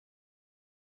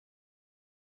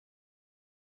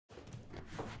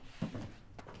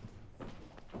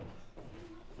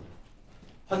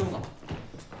潘总早。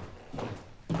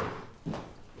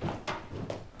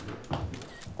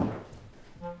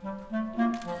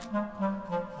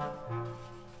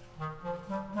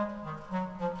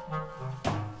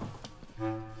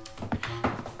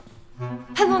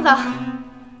潘总早。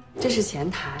这是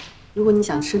前台，如果你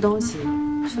想吃东西，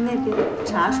去那边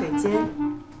茶水间，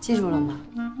记住了吗？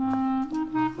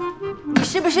你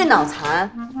是不是脑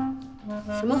残？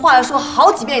什么话要说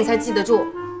好几遍你才记得住？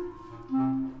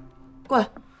过来，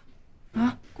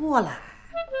啊，过来。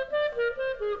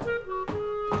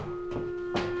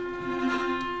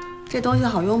这东西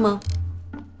好用吗？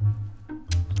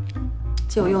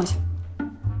借我用一下。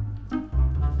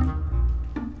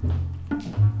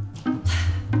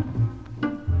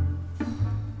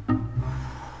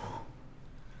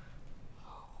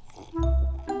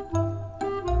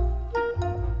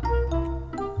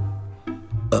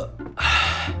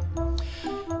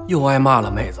又挨骂了，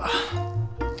妹子。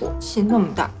火气那么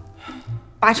大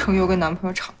，8成又跟男朋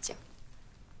友吵架。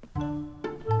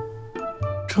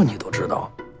这你都知道？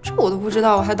这我都不知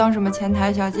道，我还当什么前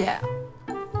台小姐？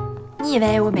你以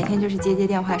为我每天就是接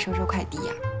电话、收快递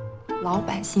呀？老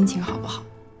板心情好不好，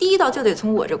第一道就得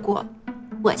从我这过，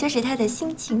我就是他的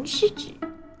心情师纸。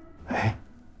哎，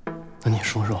那你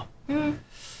说说，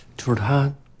就是他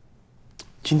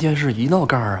今天是1道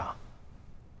杠啊，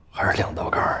还是2道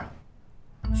杠啊？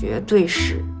绝对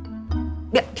是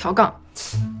2条杠。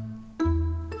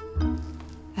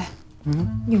哎，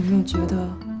你有没有觉得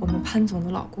我们潘总的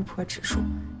老姑婆指数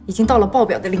已经到了爆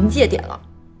表的临界点了？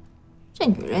这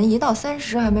女人1到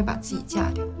30还没把自己嫁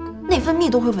掉，内分泌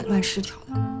都会紊乱失调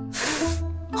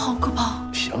的，好可怕！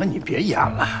行了，你别演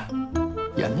了，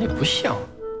演的也不像。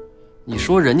你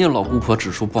说人家老姑婆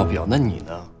指数爆表，那你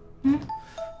呢？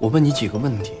我问你几个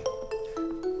问题：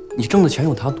你挣的钱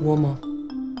有她多吗？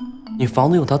你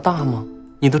房子有他大吗？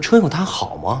你的车有他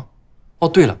好吗？哦，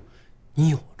对了，你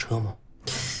有车吗？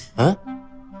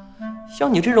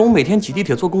像你这种每天挤地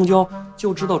铁坐公交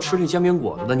就知道吃这煎饼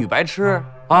果子的女白痴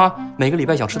啊，每个礼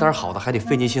拜想吃点好的还得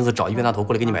费尽心思找一冤大头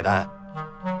过来给你买单。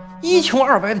1穷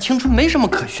2白的青春没什么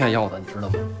可炫耀的，你知道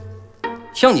吗？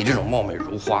像你这种貌美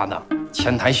如花的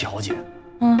前台小姐，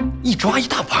一抓一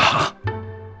大把。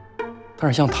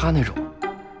但是像她那种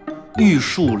玉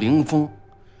树临风，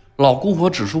老姑婆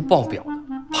指数爆表的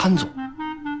潘总，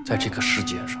在这个世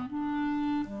界上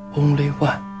only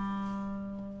one，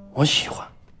 我喜欢。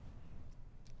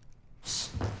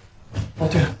哦，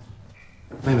对了，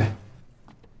妹妹，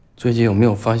最近有没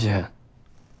有发现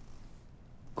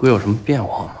哥有什么变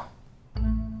化吗？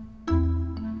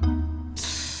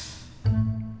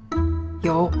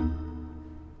有，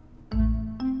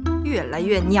越来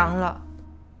越娘了。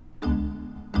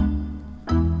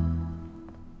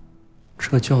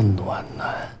这叫暖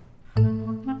男，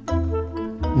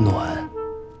暖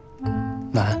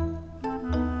男。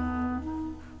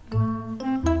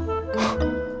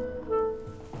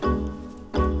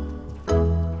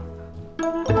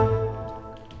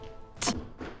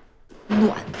暖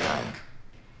男，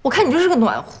我看你就是个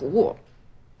暖壶。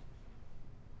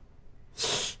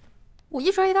我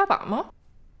一抓一大把吗？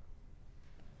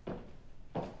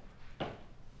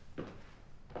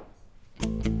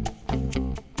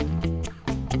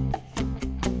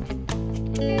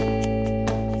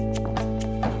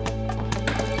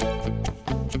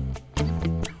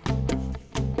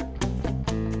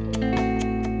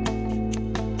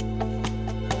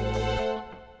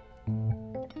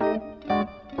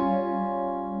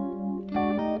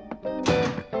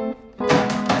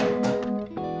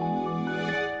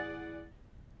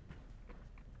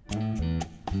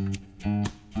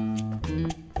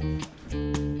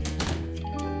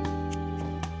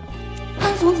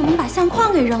总怎么把相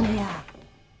框给扔了呀？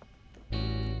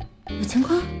有情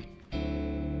况？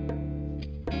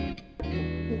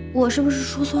我是不是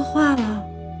说错话了？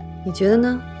你觉得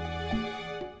呢？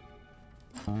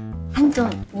韩总，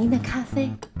您的咖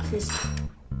啡，谢谢。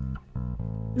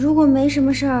如果没什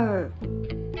么事儿，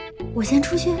我先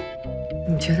出去。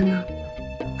你觉得呢？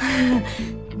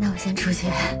那我先出去。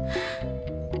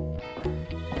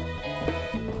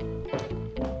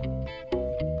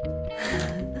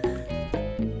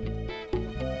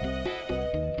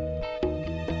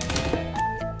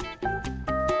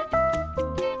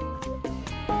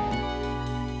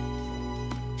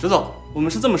石总，我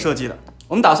们是这么设计的，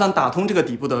我们打算打通这个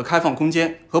底部的开放空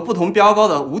间，和不同标高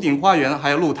的屋顶花园还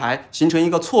有露台形成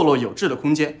一个错落有致的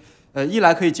空间。一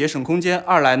来可以节省空间，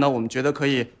二来呢，我们觉得可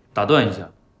以。打断一下，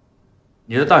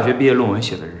你的大学毕业论文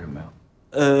写的是什么呀？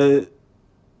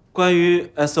关于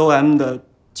SOM 的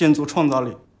建筑创造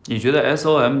力。你觉得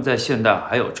SOM 在现代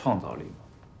还有创造力吗？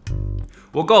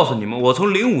我告诉你们，我从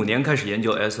05年开始研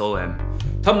究 SOM，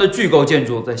 他们的巨构建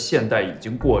筑在现代已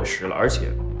经过时了，而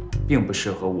且并不适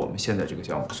合我们现在这个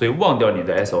项目，所以忘掉你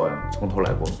的 SOM， 从头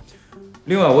来过。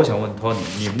另外，我想问 Tony，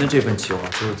 你们的这份企划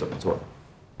书是怎么做的？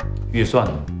预算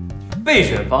呢？备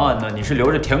选方案呢？你是留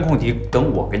着填空题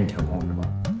等我给你填空是吧？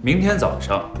明天早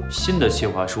上，新的企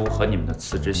划书和你们的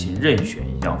辞职信任选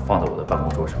一样放在我的办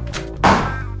公桌上。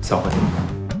散会。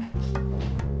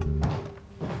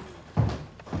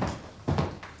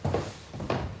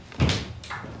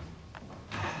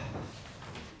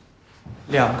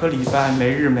2个礼拜没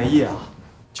日没夜啊，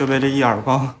就被这一耳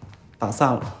光打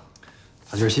散了。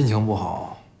他就是心情不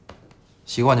好，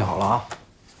习惯就好了啊。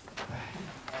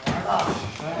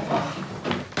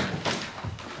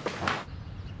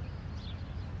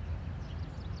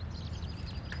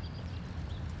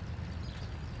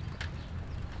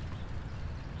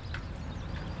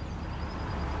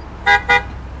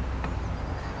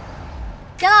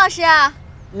蒋老师，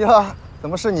呀，怎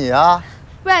么是你啊？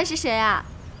不然是谁啊？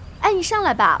哎，你上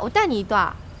来吧，我带你一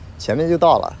段。前面就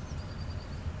到了。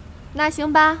那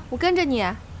行吧，我跟着你。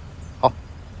好。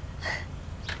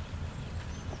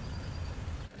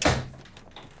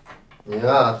你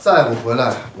呀，再不回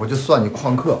来，我就算你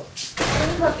旷课。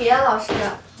您可别，老师，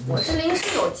我是临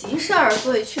时有急事儿，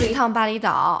所以去了一趟巴厘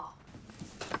岛。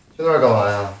去那儿干嘛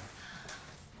呀？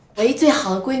我一最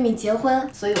好的闺蜜结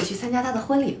婚，所以我去参加她的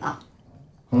婚礼了。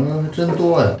还真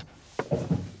多呀。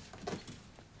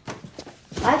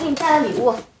我还给你带了礼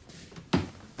物，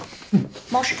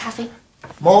猫屎咖啡。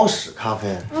猫屎咖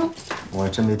啡？我还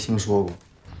真没听说过。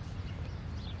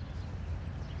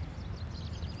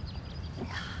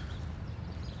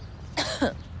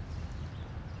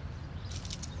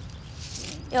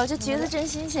哟，这橘子真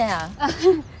新鲜呀！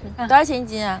多少钱一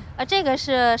斤啊？这个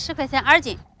是10块钱2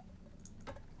斤。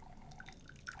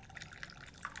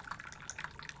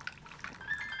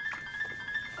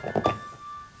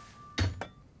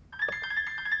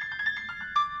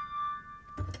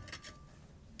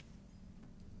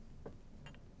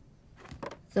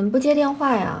怎么不接电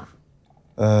话呀？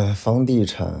房地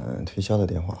产推销的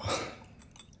电话。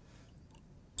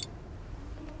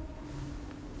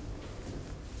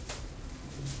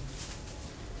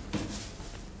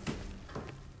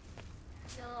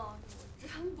江老师，我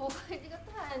真不会，这个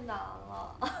太难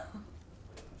了。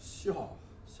笑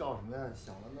什么呀？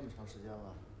想了那么长时间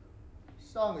了，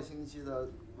上个星期的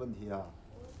问题啊。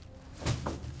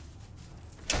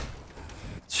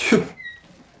去。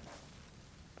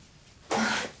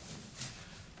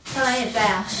张兰也在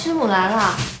啊，师母来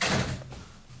了。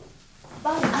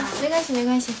帮你啊，没关系没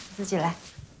关系，自己来。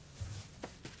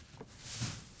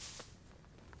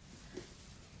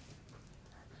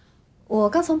我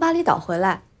刚从巴厘岛回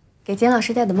来，给简老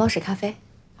师带的猫屎咖啡。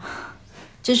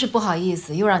真是不好意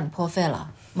思，又让你破费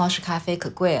了。猫屎咖啡可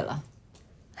贵了。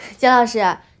简老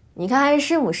师，你看还是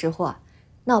师母识货，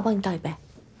那我帮你倒一杯。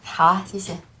好啊，谢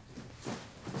谢。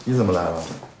你怎么来了？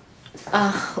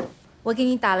啊，我给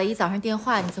你打了一早上电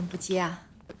话，你怎么不接啊？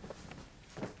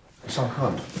上课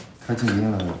呢，开静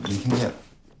音了，没听见。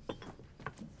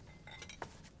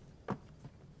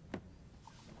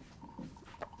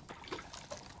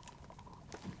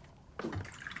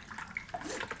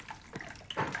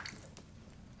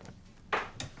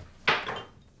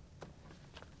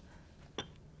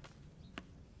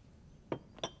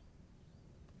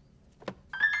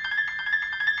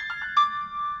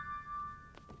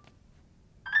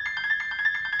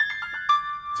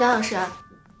蒋老师，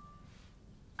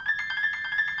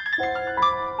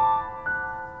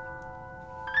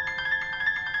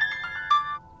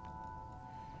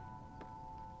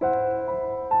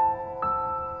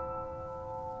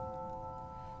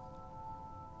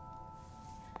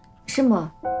师母，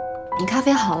你咖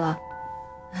啡好了。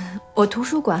我图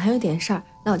书馆还有点事儿，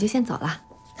那我就先走了。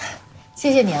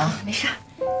谢谢你啊，没事儿。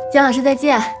蒋老师再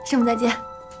见，师母再见。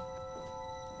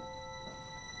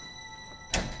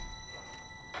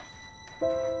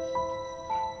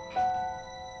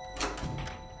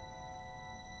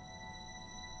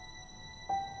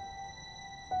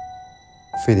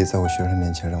非得在我学生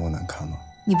面前让我难堪吗？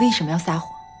你为什么要撒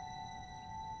谎？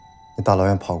你大老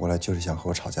远跑过来就是想和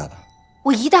我吵架的？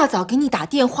我一大早给你打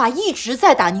电话，一直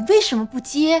在打，你为什么不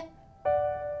接？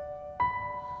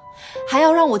还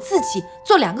要让我自己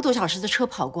坐2个多小时的车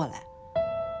跑过来。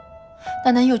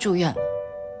丹丹又住院了。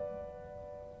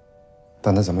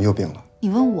丹丹怎么又病了？你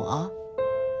问我？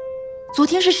昨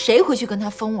天是谁回去跟他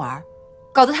疯玩，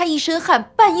搞得他一身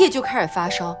汗，半夜就开始发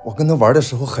烧。我跟他玩的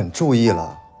时候很注意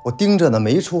了，我盯着呢，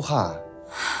没出汗。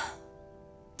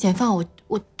简放，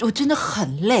我真的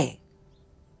很累，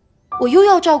我又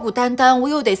要照顾丹丹，我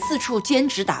又得四处兼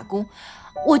职打工，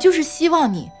我就是希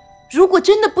望你，如果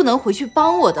真的不能回去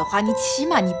帮我的话，你起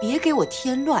码你别给我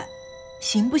添乱，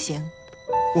行不行？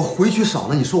我回去少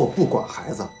了，你说我不管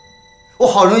孩子，我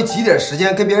好容易挤点时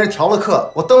间跟别人调了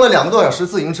课，我蹬了2个多小时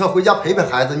自行车回家陪陪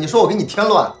孩子，你说我给你添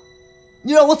乱，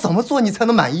你让我怎么做你才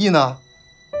能满意呢？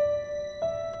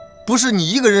不是你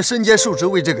一个人身兼数职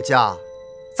为这个家，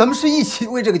咱们是一起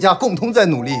为这个家共同在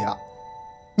努力啊！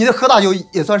你的喝大酒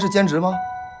也算是兼职吗？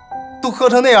都喝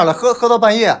成那样了，喝到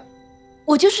半夜。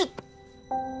我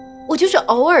就是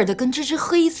偶尔的跟芝芝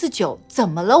喝1次酒，怎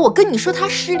么了？我跟你说他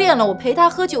失恋了，我陪他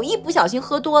喝酒，一不小心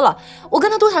喝多了，我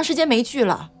跟他多长时间没聚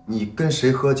了？你跟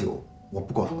谁喝酒我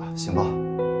不管了，行吧？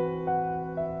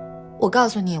我告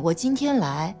诉你，我今天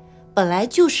来本来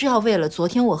就是要为了昨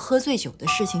天我喝醉酒的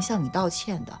事情向你道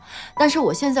歉的，但是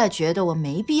我现在觉得我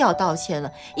没必要道歉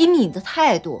了，因为你的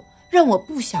态度让我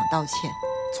不想道歉。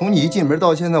从你一进门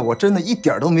到现在，我真的一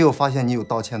点都没有发现你有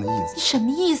道歉的意思。什么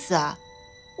意思啊？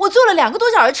我坐了2个多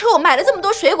小时车，我买了这么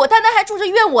多水果，丹丹还住着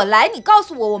怨我来，你告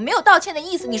诉我没有道歉的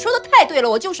意思？你说的太对了，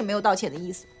我就是没有道歉的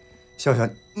意思。笑笑，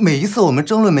每一次我们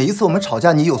争论，每一次我们吵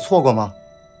架，你有错过吗？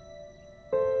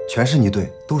全是你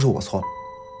对，都是我错，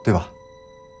对吧？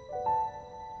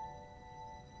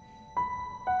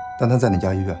丹丹在哪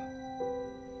家医院？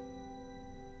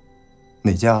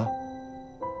哪家？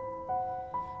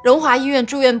荣华医院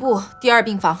住院部第2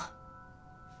病房。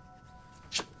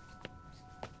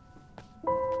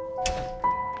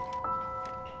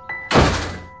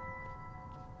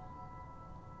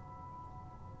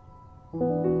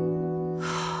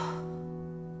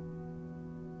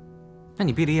那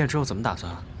你毕了业之后怎么打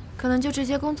算啊？可能就直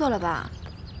接工作了吧。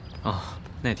哦，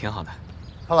那也挺好的。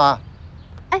康兰，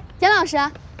哎，简老师，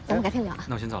咱们改天聊啊。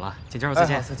那我先走了，简教授再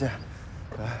见。再见。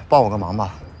帮我个忙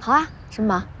吧。好啊，什么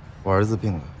忙？我儿子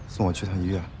病了，送我去趟医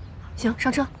院。行，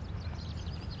上车。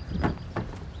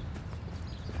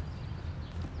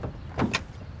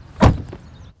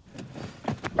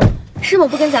师母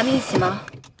不跟咱们一起吗？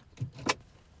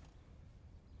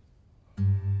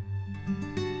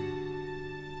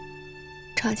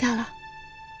吵架了？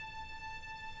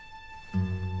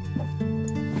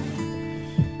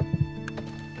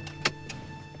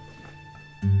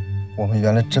我们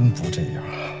原来真不这样。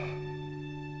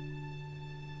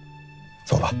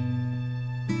走吧。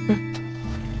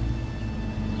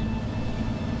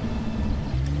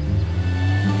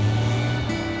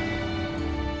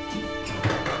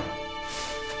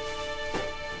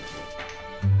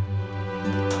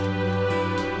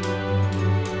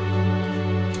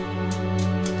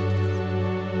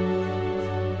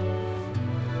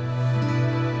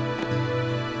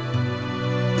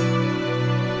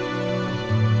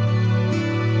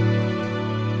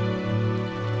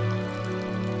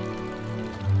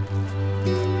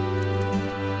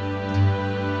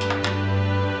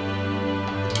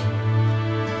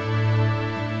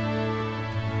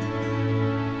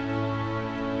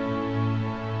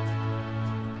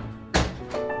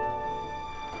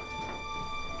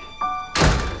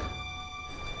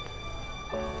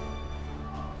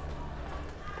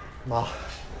妈，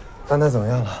丹丹怎么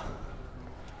样了？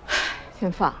天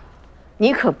放，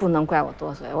你可不能怪我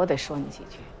多嘴，我得说你几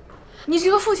句。你这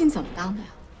个父亲怎么当的呀？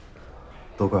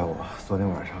都怪我，昨天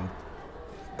晚上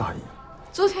大意。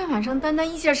昨天晚上丹丹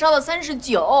一下烧到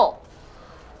39，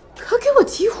可给我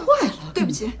急坏了。对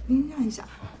不起，您让一下。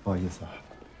不好意思啊。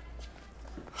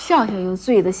笑笑又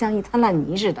醉得像一滩烂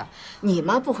泥似的，你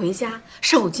妈不回家，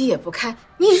手机也不开，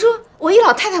你说我一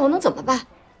老太太我能怎么办？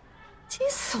气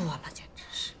死我了，简直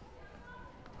是！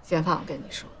简放，我跟你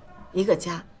说，一个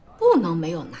家不能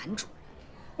没有男主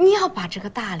人，你要把这个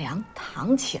大梁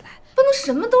扛起来，不能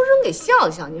什么都扔给笑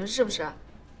笑，你说是不是？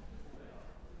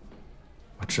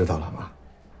我知道了，妈。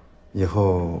以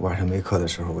后晚上没课的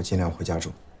时候，我尽量回家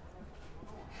住。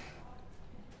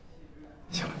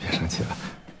行了，别生气了。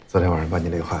昨天晚上把你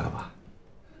累坏了吧？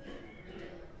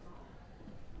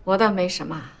我倒没什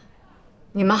么，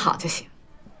你们好就行。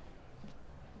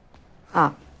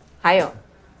啊，还有，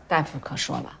大夫可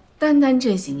说了，丹丹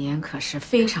这几年可是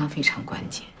非常非常关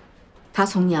键，她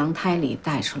从娘胎里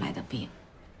带出来的病，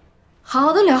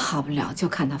好得了好不了，就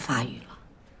看她发育了，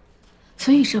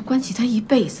所以这关系她一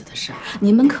辈子的事儿，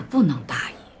你们可不能大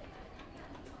意。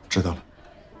知道了。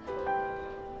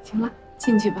行了，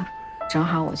进去吧，正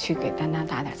好我去给丹丹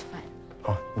打点饭。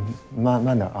好，你慢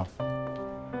点啊。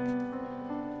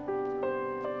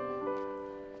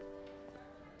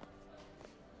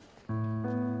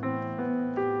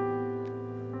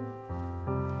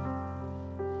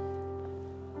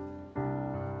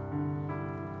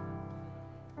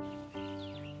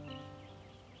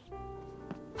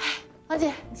王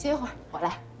姐，你歇一会儿，我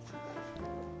来。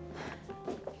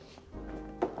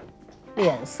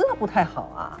脸色不太好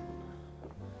啊。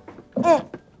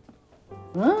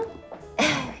哎，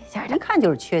小人看就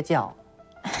是缺觉。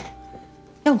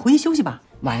要不回去休息吧，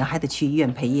晚上还得去医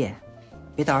院陪夜，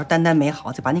别到时候丹丹没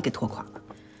好再把你给拖垮了。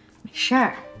没事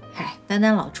儿，哎，丹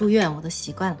丹老住院，我都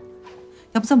习惯了。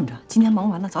要不这么着，今天忙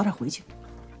完了早点回去。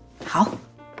好。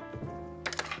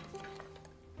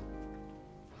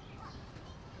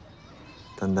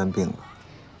丹丹病了，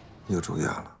又住院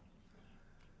了。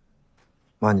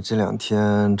妈，你这2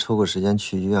天抽个时间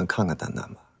去医院看看丹丹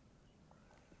吧。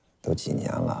都几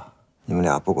年了，你们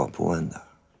俩不管不问的，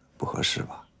不合适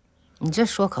吧？你这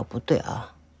说可不对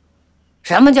啊！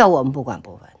什么叫我们不管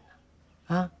不问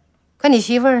呢？啊，可你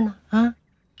媳妇儿呢？啊，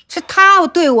是她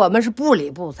对我们是不理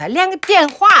不睬，连个电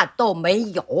话都没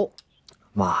有。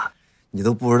妈，你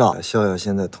都不知道，笑笑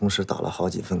现在同时打了好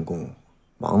几份工，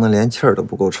忙得连气儿都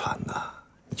不够喘的，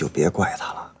你就别怪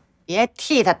她了。别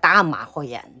替她打马虎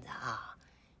眼子啊！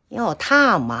有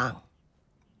她忙，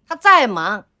她再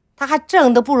忙，她还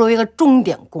挣的不如一个钟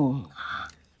点工呢。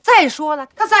再说了，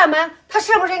他再忙，他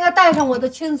是不是应该带上我的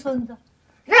亲孙子，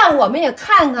让我们也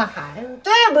看看孩子，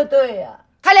对不对呀？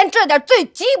他连这点最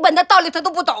基本的道理他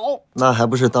都不懂，那还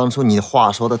不是当初你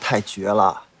话说的太绝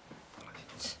了。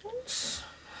真是，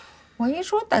我一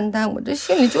说丹丹，我这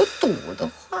心里就堵得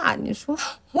慌。你说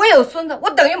我有孙子，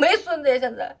我等于没孙子呀？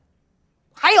现在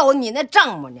还有你那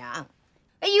丈母娘，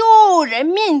哎呦，人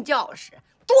民教师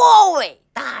多伟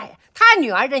大呀！他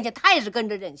女儿任性，他也是跟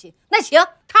着任性。那行，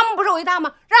他们不是伟大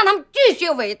吗？让他们继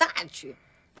续伟大去。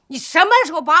你什么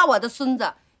时候把我的孙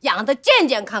子养得健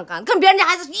健康康，跟别人家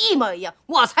孩子是一模一样，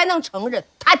我才能承认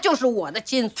他就是我的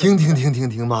亲孙子。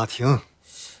停，妈停。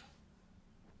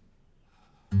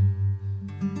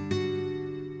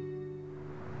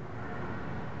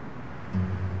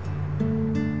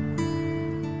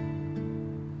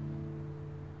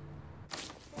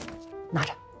拿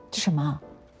着，这什么？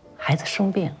孩子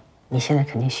生病，你现在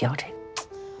肯定需要这个。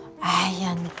哎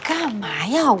呀，你干嘛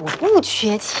呀？我不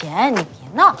缺钱，你别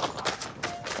闹。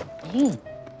咦，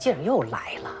劲儿又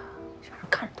来了，这人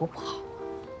看着多不好啊！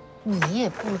你也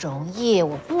不容易，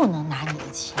我不能拿你的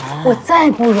钱。我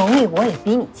再不容易，我也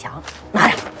比你强。拿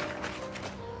着。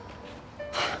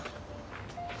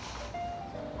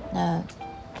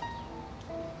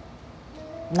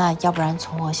那要不然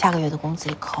从我下个月的工资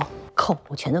里扣？扣，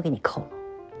我全都给你扣了。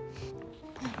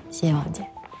谢谢王姐。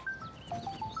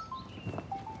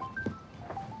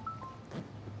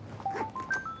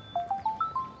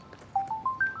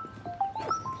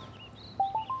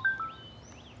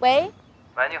喂，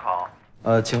你好。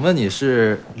请问你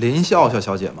是林笑笑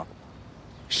小姐吗？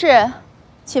是，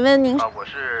请问您？我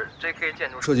是 JK 建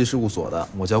筑设计事务所的，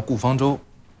我叫顾方舟。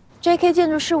JK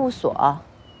建筑事务所。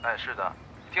哎，是的，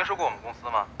听说过我们公司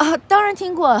吗？啊，当然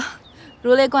听过，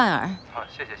如雷贯耳。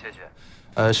谢谢。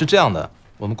是这样的，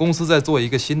我们公司在做一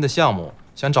个新的项目，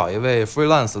想找一位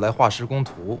freelance 来画施工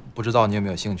图，不知道你有没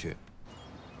有兴趣？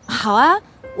好啊，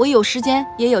我有时间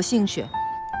也有兴趣。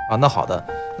啊，那好的，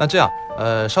那这样，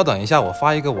稍等一下，我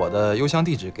发一个我的邮箱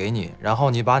地址给你，然后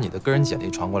你把你的个人简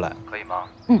历传过来，可以吗？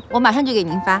我马上就给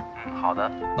您发。好的，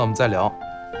那我们再聊，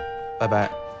拜拜。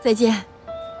再见。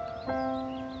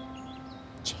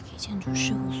JK 建筑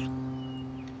事务所。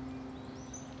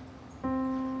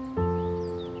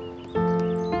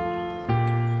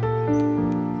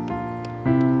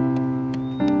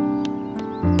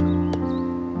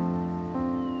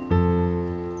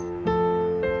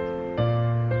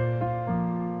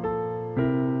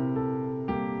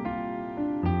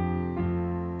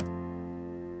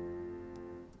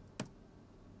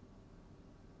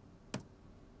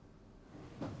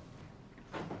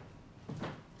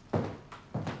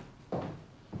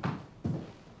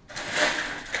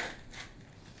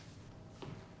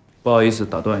不好意思，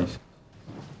打断一下。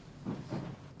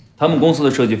他们公司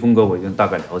的设计风格我已经大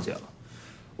概了解了，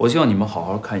我希望你们好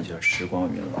好看一下时光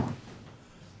云廊。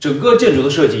整个建筑的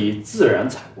设计以自然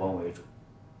采光为主，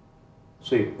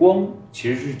所以光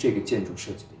其实是这个建筑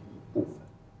设计的一部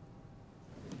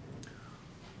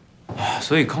分。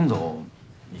所以康总，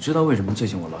你知道为什么最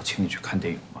近我老请你去看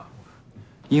电影吗？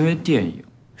因为电影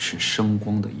是声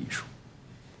光的艺术。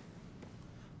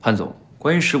潘总。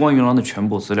关于时光云廊的全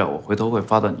部资料，我回头会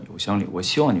发到你邮箱里。我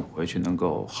希望你回去能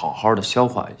够好好的消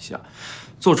化一下，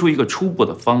做出一个初步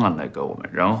的方案来给我们，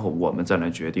然后我们再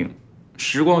来决定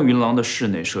时光云廊的室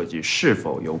内设计是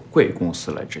否由贵公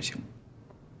司来执行。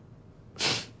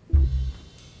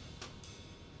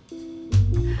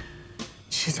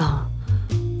石总，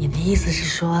你的意思是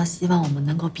说，希望我们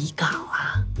能够比稿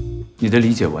啊？你的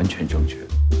理解完全正确，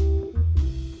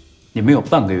你们有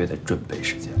半个月的准备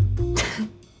时间。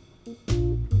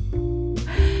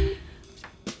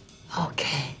OK，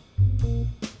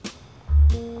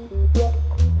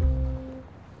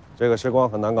这个时光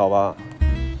很难搞吧？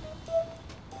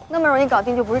那么容易搞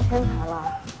定就不是天才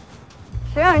了，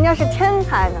谁让人家是天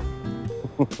才呢？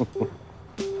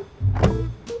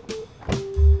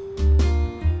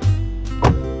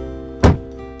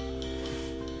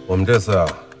我们这次啊，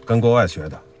跟国外学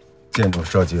的，建筑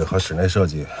设计和室内设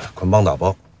计捆绑打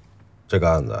包，这个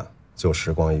案子就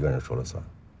时光一个人说了算，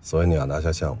所以你要拿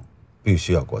下项目，必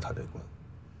须要过他这关。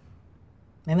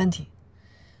没问题，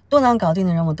多难搞定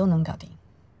的人我都能搞定。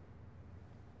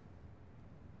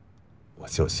我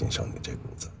就欣赏你这股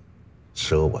子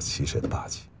舍我其谁的霸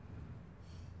气。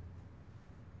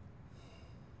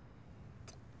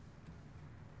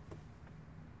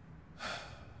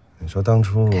你说当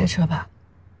初开车吧。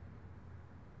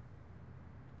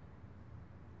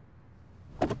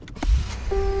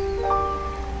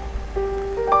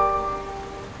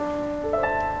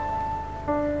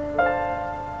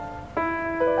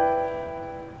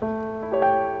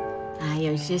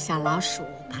有只小老鼠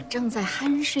把正在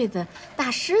酣睡的大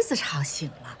狮子吵醒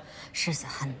了，狮子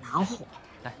很恼火。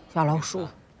小老鼠，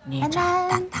你长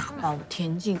胆大包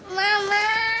天境。妈妈，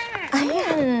哎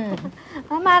呀，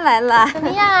妈妈来了，怎么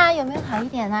样啊？有没有好一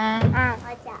点啊？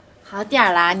好点，好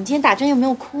点啦。你今天打针有没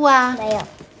有哭啊？没有。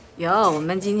有，我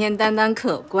们今天丹丹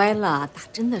可乖了，打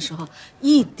针的时候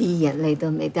一滴眼泪都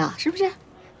没掉，是不是？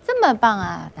这么棒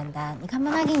啊，丹丹！你看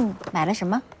妈妈给你买了什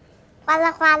么？哗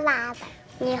啦哗啦的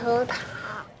猕猴桃。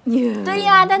对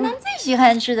呀，丹丹最喜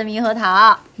欢吃的猕猴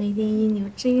桃。没点一牛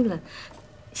追了，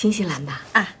新西兰的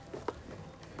啊。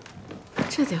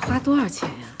这得花多少钱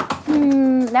呀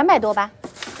？200多吧。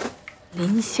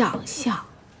林笑笑，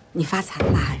你发财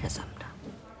了还是怎么着？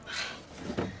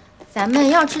咱们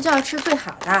要吃就要吃最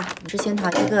好的，吃仙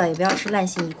桃一个也不要吃烂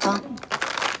杏一筐，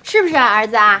是不是啊，儿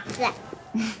子啊？是。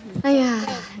哎呀，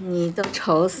你都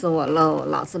愁死我喽！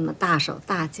老这么大手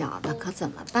大脚的，可怎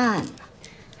么办呢？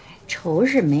愁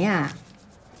什么呀？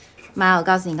妈，我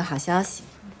告诉你个好消息，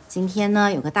今天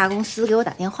呢有个大公司给我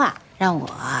打电话，让我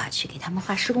去给他们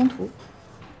画施工图。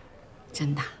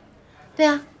真的？对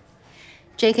啊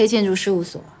 ，JK 建筑事务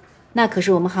所，那可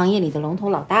是我们行业里的龙头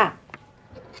老大。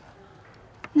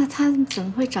那他怎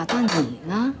么会找到你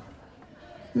呢？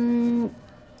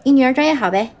你女儿专业好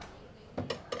呗。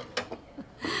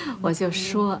我就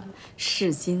说，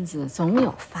是金子总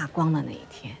有发光的那一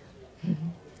天。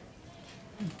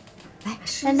来，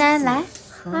丹丹来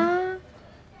啊，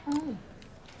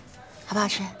好不好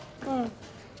吃？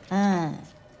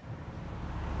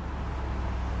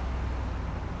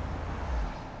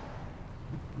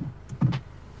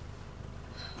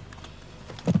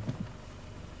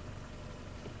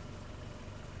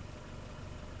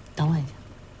等我一下。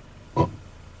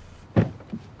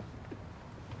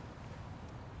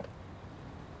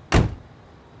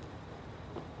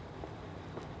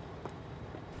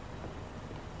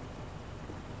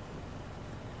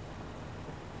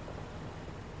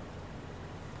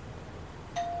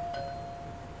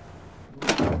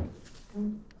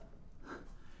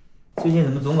最近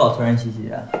怎么总搞突然袭击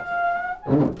啊？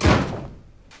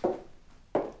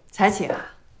才起啊？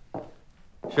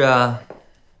是啊，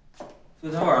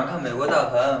昨天晚上看美国大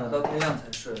盘，我到天亮才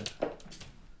睡。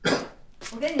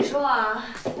我跟你说啊，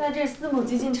现在这私募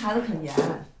基金查的可严，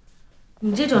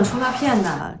你这种出拉骗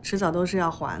的，迟早都是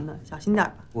要还的，小心点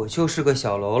吧。我就是个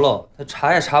小喽啰，他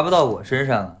查也查不到我身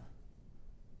上啊。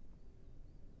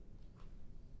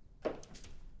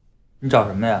你找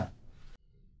什么呀？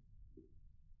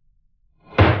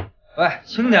喂，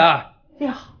轻点儿。哎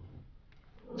呀，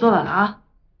坐稳了啊！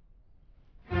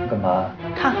干嘛？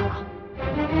看好。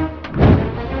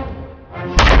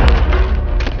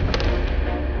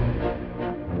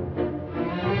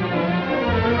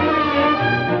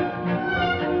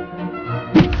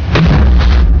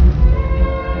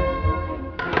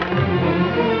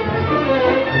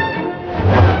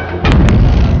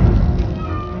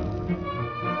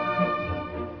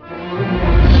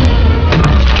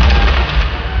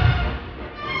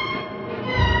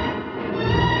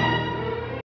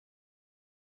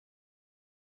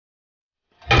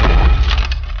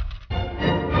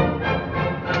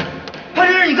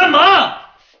你干嘛？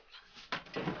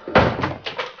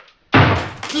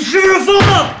你是不是疯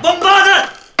了，王八蛋！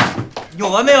有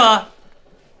完没完？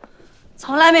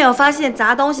从来没有发现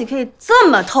砸东西可以这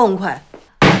么痛快。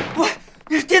喂，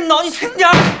你是电脑，你轻点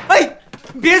儿！哎，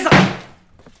你别砸！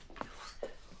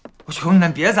我求你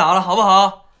们别砸了，好不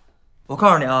好？我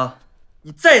告诉你啊，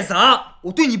你再砸，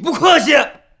我对你不客气。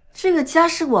这个家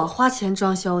是我花钱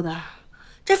装修的，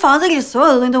这房子里所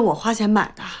有的东西都我花钱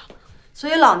买的，所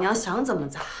以老娘想怎么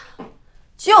砸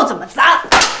就怎么砸。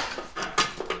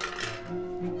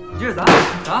你接着砸，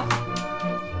砸！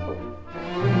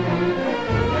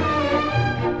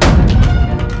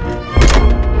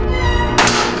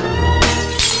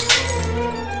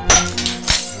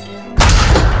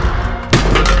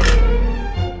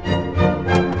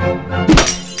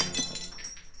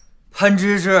潘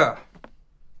芝芝，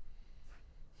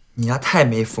你呀太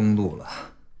没风度了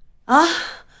啊！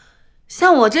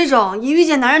像我这种一遇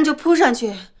见男人就扑上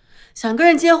去，想跟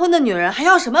人结婚的女人，还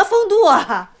要什么风度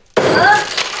啊？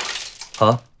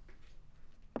好，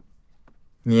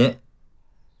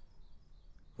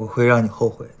我会让你后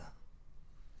悔的。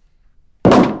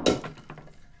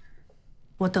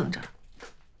我等着。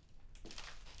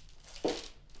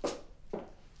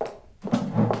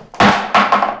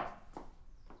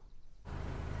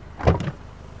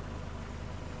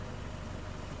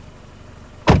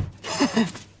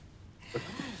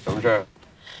什么事儿？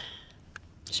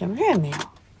什么事也没有，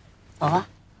走吧。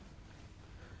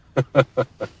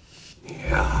你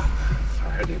呀，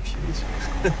还是这脾气。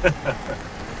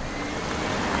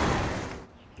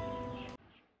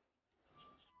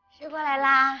水果来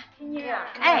啦，女儿，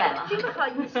哎，真不好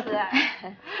意思，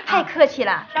太客气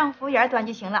了，让服务员端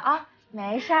就行了啊。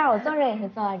没事儿，我做着也是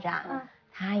做着。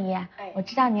唐阿姨，我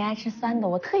知道你爱吃酸的，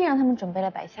我特意让他们准备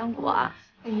了百香果。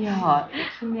哎呦，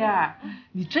春妮儿，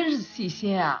你真是细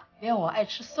心啊，连我爱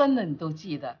吃酸的你都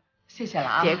记得，谢谢了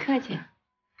啊。别客气。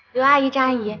刘阿姨、张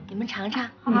阿姨，你们尝尝。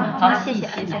好，谢谢。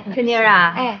春妮儿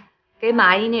啊，哎，给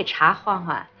马姨那茶换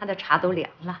换，她的茶都凉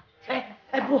了。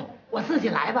哎不，我自己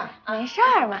来吧。没事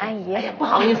儿嘛，阿姨。哎呀，不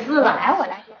好意思了。我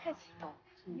来，别客气。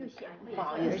不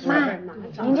好意思。妈，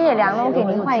您这也凉了，我给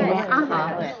您换一杯啊。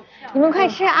好，你们快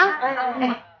吃啊。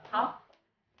哎，好。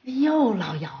哎呦，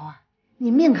老姚啊，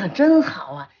你命可真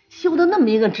好啊，修的那么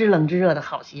一个知冷知热的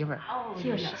好媳妇儿。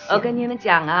就是。我跟你们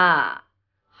讲啊，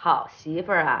好媳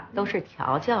妇儿啊都是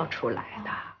调教出来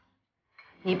的，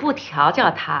你不调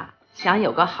教她，想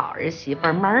有个好儿媳妇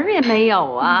儿门儿也没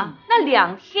有啊。那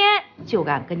2天就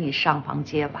敢跟你上房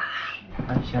揭瓦。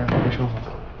哎，先生，别生火。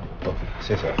哦，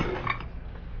谢谢。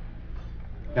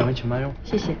2位请慢用。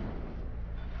谢谢。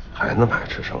还那么爱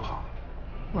吃生蚝？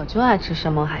我就爱吃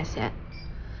生猛海鲜，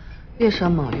越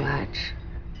生猛越爱吃。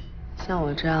像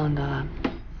我这样的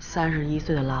31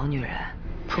岁的老女人，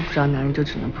扑不着男人就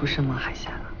只能扑生猛海鲜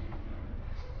了。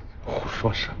胡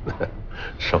说什么呀？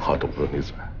生蚝都不用你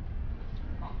嘴。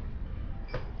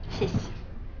谢谢。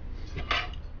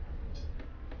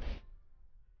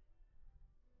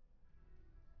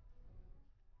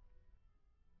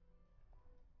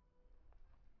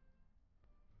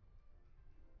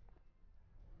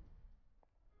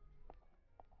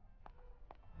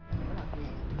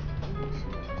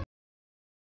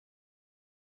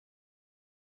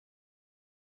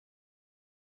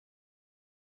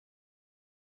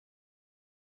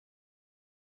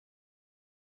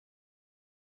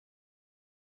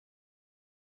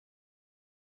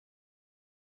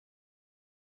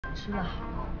吃的好，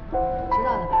知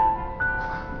道的吧？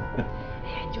哎呀，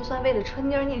你就算为了春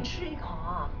妮儿，你也吃一口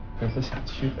啊！这不想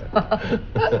去的。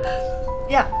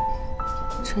呀，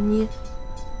春妮，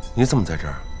你怎么在这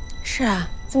儿？是啊，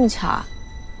这么巧啊！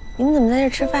你们怎么在这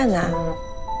吃饭呢？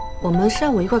我们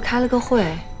上午一块开了个会。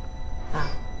啊。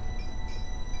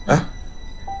哎，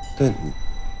对，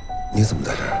你怎么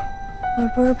在这儿？我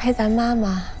不是陪咱妈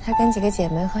吗？她跟几个姐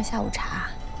妹喝下午茶。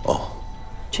哦，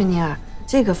春妮儿。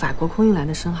这个法国空运来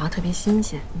的生蚝特别新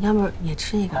鲜，你要不也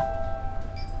吃一个？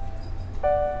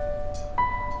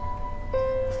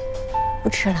不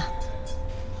吃了，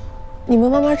你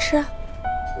们慢慢吃，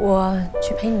我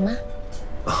去陪你妈。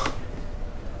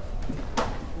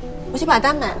我去把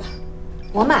单买了。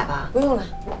我买吧。不用了。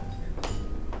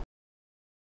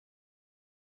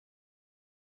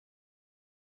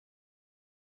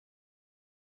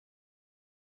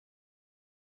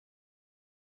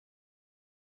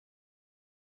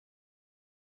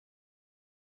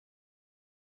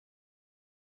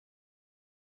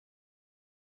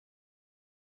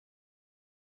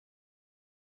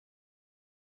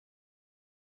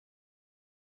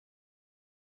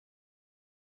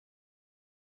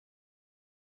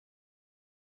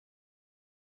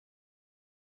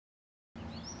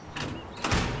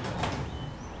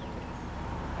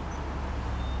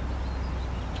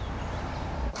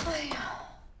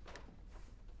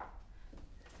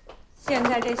现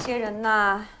在这些人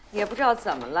呐，也不知道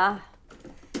怎么了，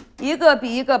一个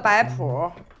比一个摆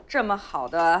谱，这么好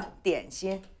的点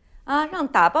心啊，让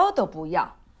打包都不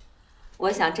要。我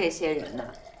想这些人呢，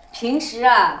平时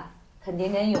啊，肯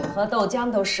定连永和豆浆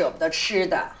都舍不得吃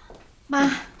的。妈，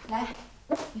来，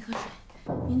你喝水。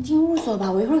您进屋坐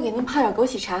吧，我一会儿给您泡点枸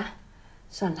杞茶。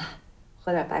算了，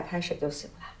喝点白开水就行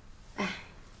了。哎，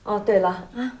哦，对了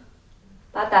啊，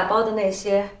把打包的那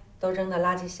些都扔到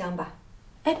垃圾箱吧。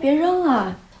哎，别扔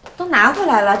啊，都拿回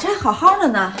来了，这还好好的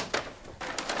呢。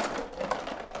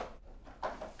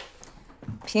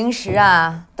平时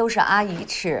啊都是阿姨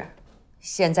吃，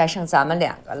现在剩咱们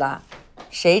2个了，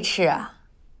谁吃啊？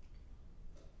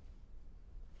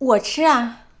我吃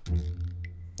啊。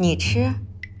你吃？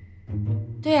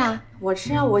对呀，我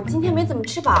吃啊。我今天没怎么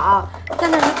吃饱，在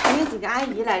那儿陪那几个阿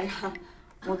姨来着，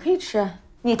我可以吃。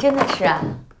你真的吃啊？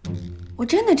我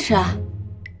真的吃啊。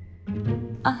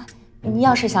啊，你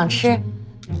要是想吃，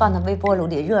放到微波炉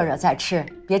里热热再吃，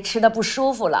别吃的不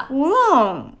舒服了。不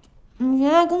用，以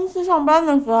前在公司上班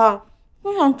的时候，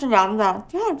经常吃凉的，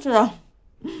挺好吃的。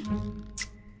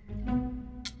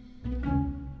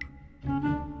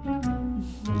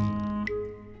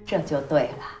这就对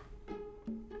了，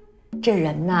这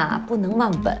人呐不能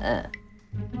忘本。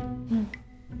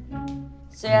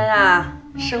虽然啊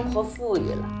生活富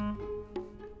裕了，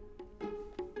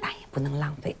但也不能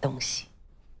浪费东西。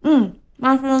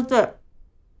妈说的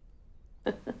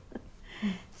对。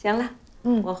行了，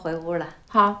我回屋了。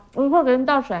好，我一会儿给你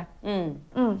倒水。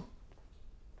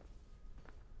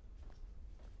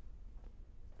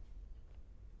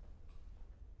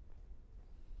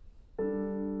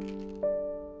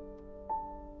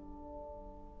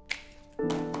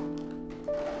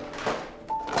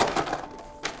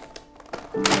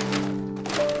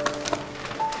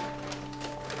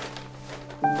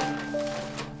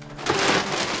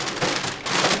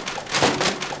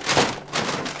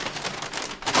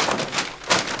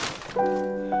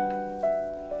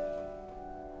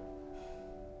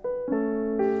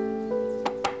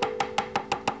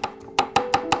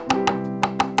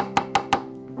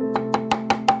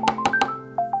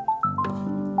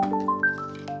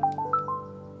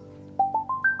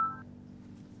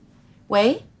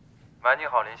喂，你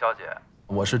好，林小姐，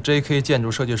我是 JK 建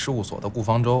筑设计事务所的顾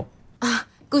方舟。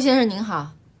顾先生您好。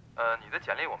你的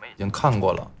简历我们已经看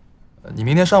过了，你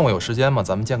明天上午有时间吗？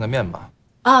咱们见个面吧。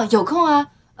有空啊。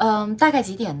大概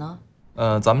几点呢？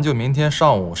咱们就明天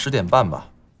上午10点半吧。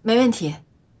没问题。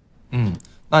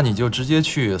那你就直接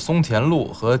去松田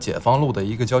路和解放路的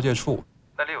一个交界处，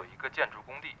那里有一个建筑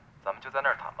工地，咱们就在那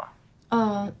儿谈吧。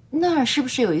那儿是不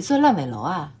是有一座烂尾楼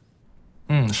啊？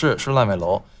是烂尾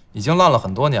楼，已经烂了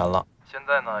很多年了。现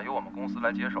在呢，由我们公司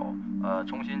来接手，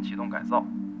重新启动改造。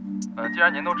既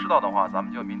然您都知道的话，咱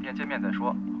们就明天见面再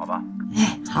说，好吧？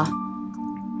好。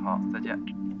好，再见。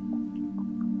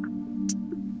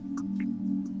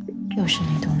又是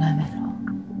那栋烂尾楼。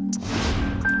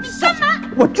你干嘛？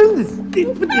我真的你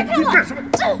干什么？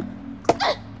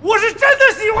我是真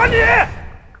的喜欢你。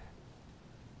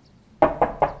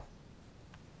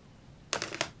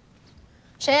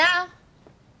谁呀？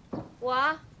我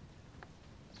啊。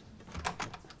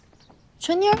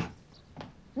春妮儿，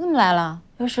你怎么来了？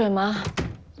有水吗？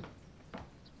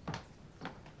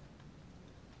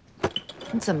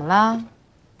你怎么了？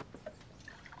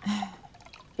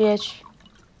憋屈。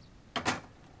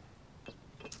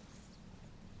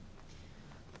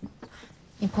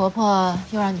你婆婆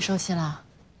又让你收心了？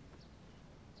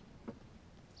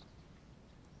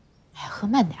喝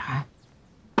慢点儿。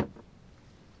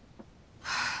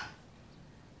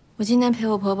我今天陪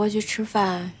我婆婆去吃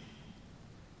饭，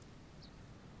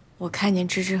我看见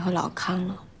芝芝和老康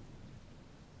了。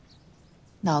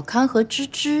老康和芝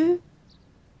芝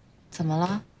怎么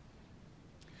了？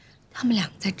他们两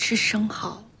个在吃生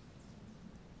蚝。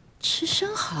吃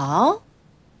生蚝？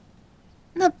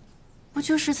那不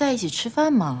就是在一起吃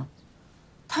饭吗？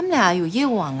他们俩有业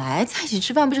务往来，在一起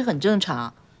吃饭不是很正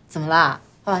常？怎么啦？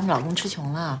怕把你老公吃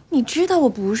穷了？你知道我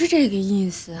不是这个意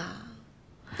思啊。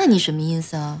那你什么意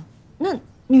思啊？那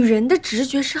女人的直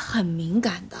觉是很敏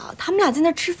感的，他们俩在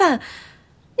那吃饭，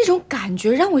那种感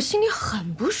觉让我心里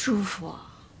很不舒服。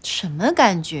什么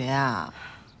感觉啊？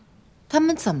他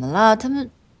们怎么了？他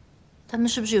们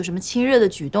是不是有什么亲热的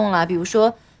举动啦？比如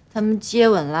说他们接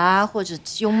吻啦，或者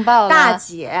拥抱啦？大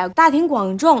姐，大庭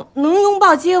广众能拥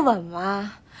抱接吻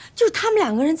吗？就是他们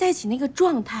两个人在一起那个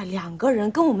状态，两个人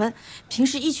跟我们平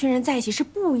时一群人在一起是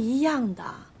不一样的。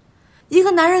一个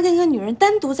男人跟一个女人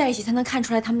单独在一起，才能看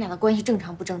出来他们俩的关系正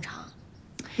常不正常。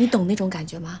你懂那种感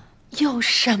觉吗？有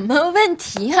什么问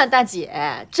题啊，大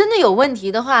姐？真的有问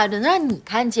题的话，能让你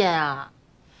看见啊？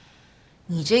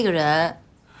你这个人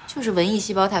就是文艺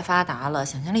细胞太发达了，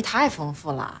想象力太丰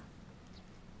富了。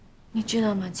你知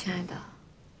道吗，亲爱的？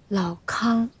老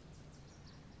康，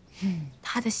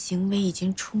他的行为已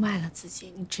经出卖了自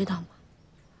己，你知道吗？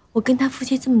我跟他夫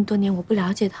妻这么多年，我不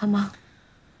了解他吗？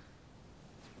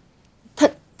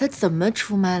他怎么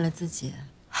出卖了自己？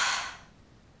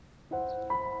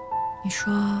你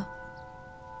说，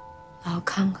老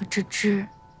康和芝芝，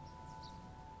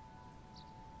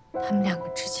他们两个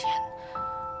之前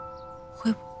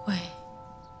会不会？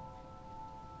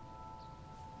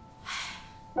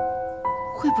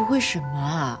会不会什么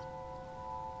啊？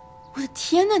我的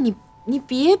天哪，你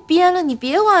别编了，你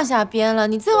别往下编了，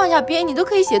你再往下编，你都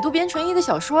可以写渡边淳一的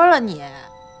小说了你。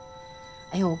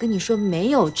哎呦，我跟你说，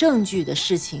没有证据的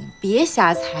事情别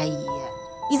瞎猜疑。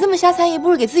你这么瞎猜疑，不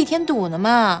是给自己添堵呢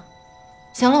吗？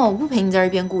行了，我不陪你在这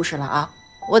编故事了啊，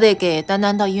我得给丹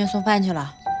丹到医院送饭去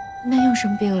了。丹丹又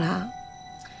生病了？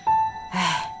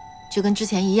哎，就跟之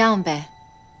前一样呗，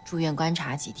住院观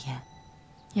察几天。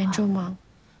严重吗？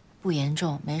不严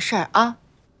重，没事儿啊。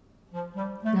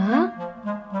啊？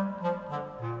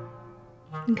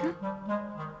你看，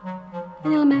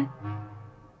看见了没？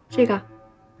这个，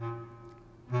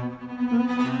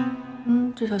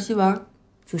这小细纹，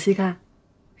仔细看，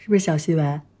是不是小细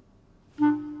纹？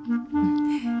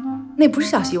那不是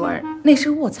小细纹，那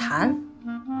是卧蚕。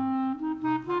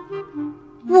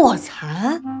卧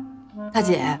蚕？大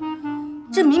姐，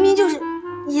这明明就是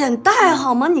眼袋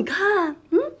好吗？你看，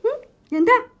眼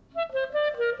袋。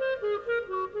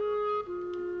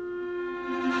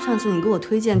上次你给我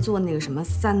推荐做那个什么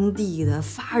3D 的、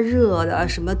发热的、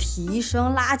什么提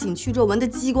升、拉紧、去皱纹的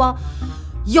激光，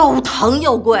又疼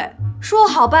又贵，说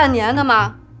好半年的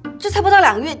嘛，这才不到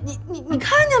2个月，你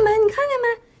看见没？你看见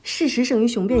没？事实胜于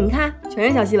雄辩，你看全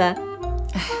是小细纹。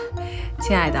哎，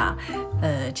亲爱的，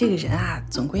这个人啊，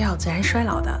总归要自然衰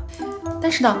老的。但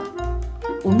是呢，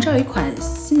我们这儿有一款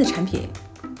新的产品，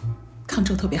抗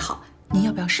皱特别好，您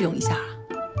要不要试用一下啊？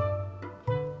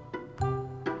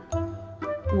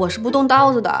我是不动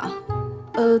刀子的，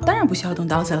当然不需要动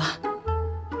刀子了。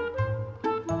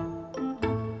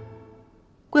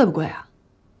贵不贵啊？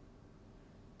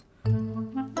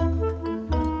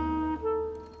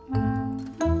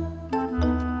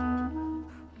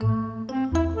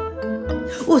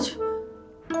我去！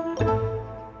哎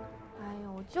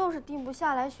呦，我就是定不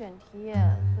下来选题，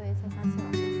所以才想请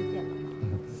老师指点的嘛。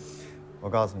我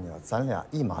告诉你啊，咱俩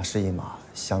一码是一码，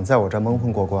想在我这蒙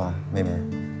混过关，妹妹。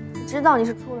知道你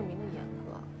是出了名的严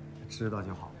格，知道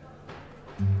就好。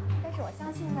但是我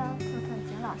相信呢，就算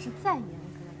简老师再严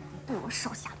格，也对我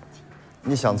手下留情。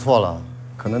你想错了，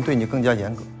可能对你更加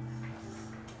严格。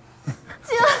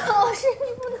简老师，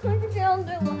你不能是这样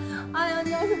对我。哎呀，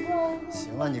你要是不让我……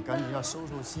行了，你赶紧要收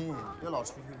心，别老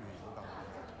出去旅游干嘛？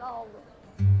到了。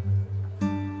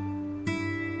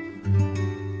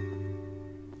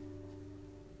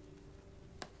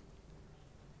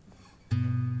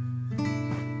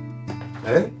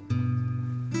哎，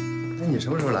你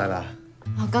什么时候来的？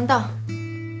哦，刚到。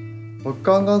我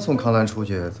刚刚送康兰出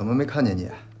去，怎么没看见你？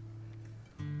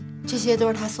这些都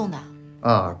是他送的。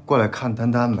啊，过来看丹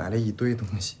丹，买了一堆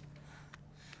东西。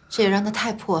这也让他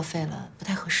太破费了，不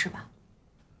太合适吧？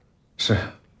是，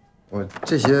我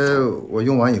这些我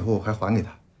用完以后还还给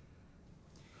他。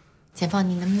简放，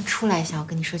你能不能出来一下？我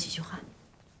跟你说几句话。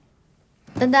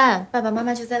丹丹，爸爸妈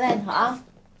妈就在外头啊，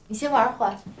你先玩会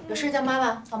儿，有事叫妈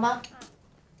妈好吗？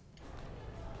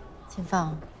简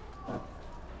放，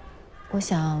我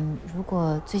想如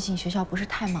果最近学校不是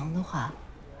太忙的话，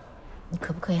你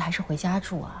可不可以还是回家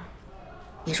住啊？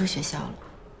别住学校了。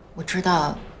我知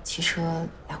道骑车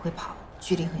来回跑，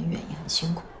距离很远，也很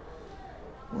辛苦。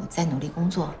我再努力工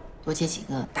作，多接几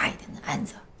个大一点的案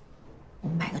子。我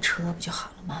们买个车不就好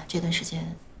了吗？这段时间，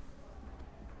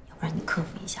要不然你克服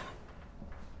一下。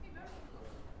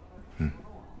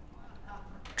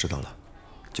知道了，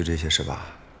就这些是吧？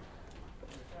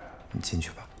你进去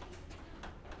吧。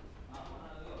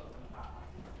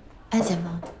哎，简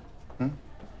放。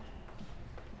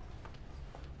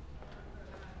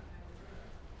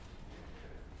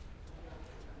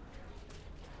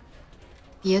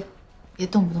别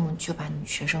动不动就把女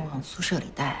学生往宿舍里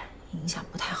带，影响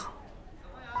不太好。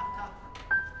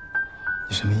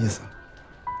你什么意思？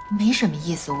没什么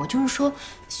意思，我就是说，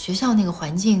学校那个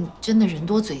环境真的人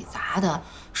多嘴杂的，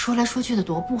说来说去的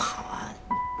多不好啊！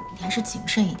你还是谨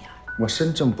慎一点。我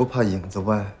身正不怕影子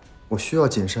歪，我需要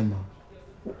谨慎吗？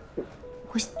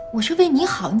我是为你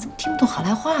好，你怎么听不懂好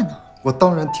赖话呢？我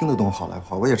当然听得懂好赖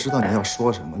话，我也知道你要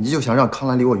说什么，你就想让康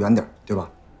兰离我远点，对吧？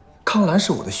康兰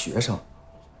是我的学生，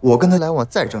我跟他来往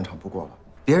再正常不过了。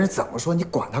别人怎么说，你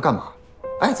管他干嘛？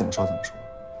爱怎么说怎么说。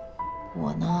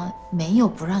我呢，没有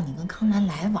不让你跟康兰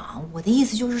来往，我的意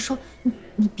思就是说，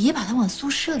你别把她往宿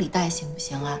舍里带，行不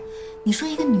行啊？你说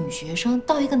一个女学生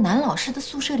到一个男老师的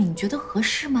宿舍里，你觉得合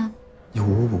适吗？你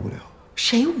无不无聊？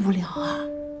谁无聊啊？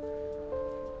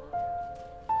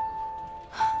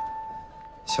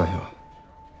小小，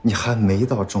你还没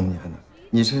到中年呢，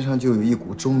你身上就有一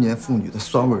股中年妇女的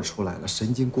酸味出来了，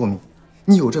神经过敏。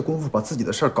你有这功夫把自己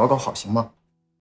的事儿搞搞好行吗？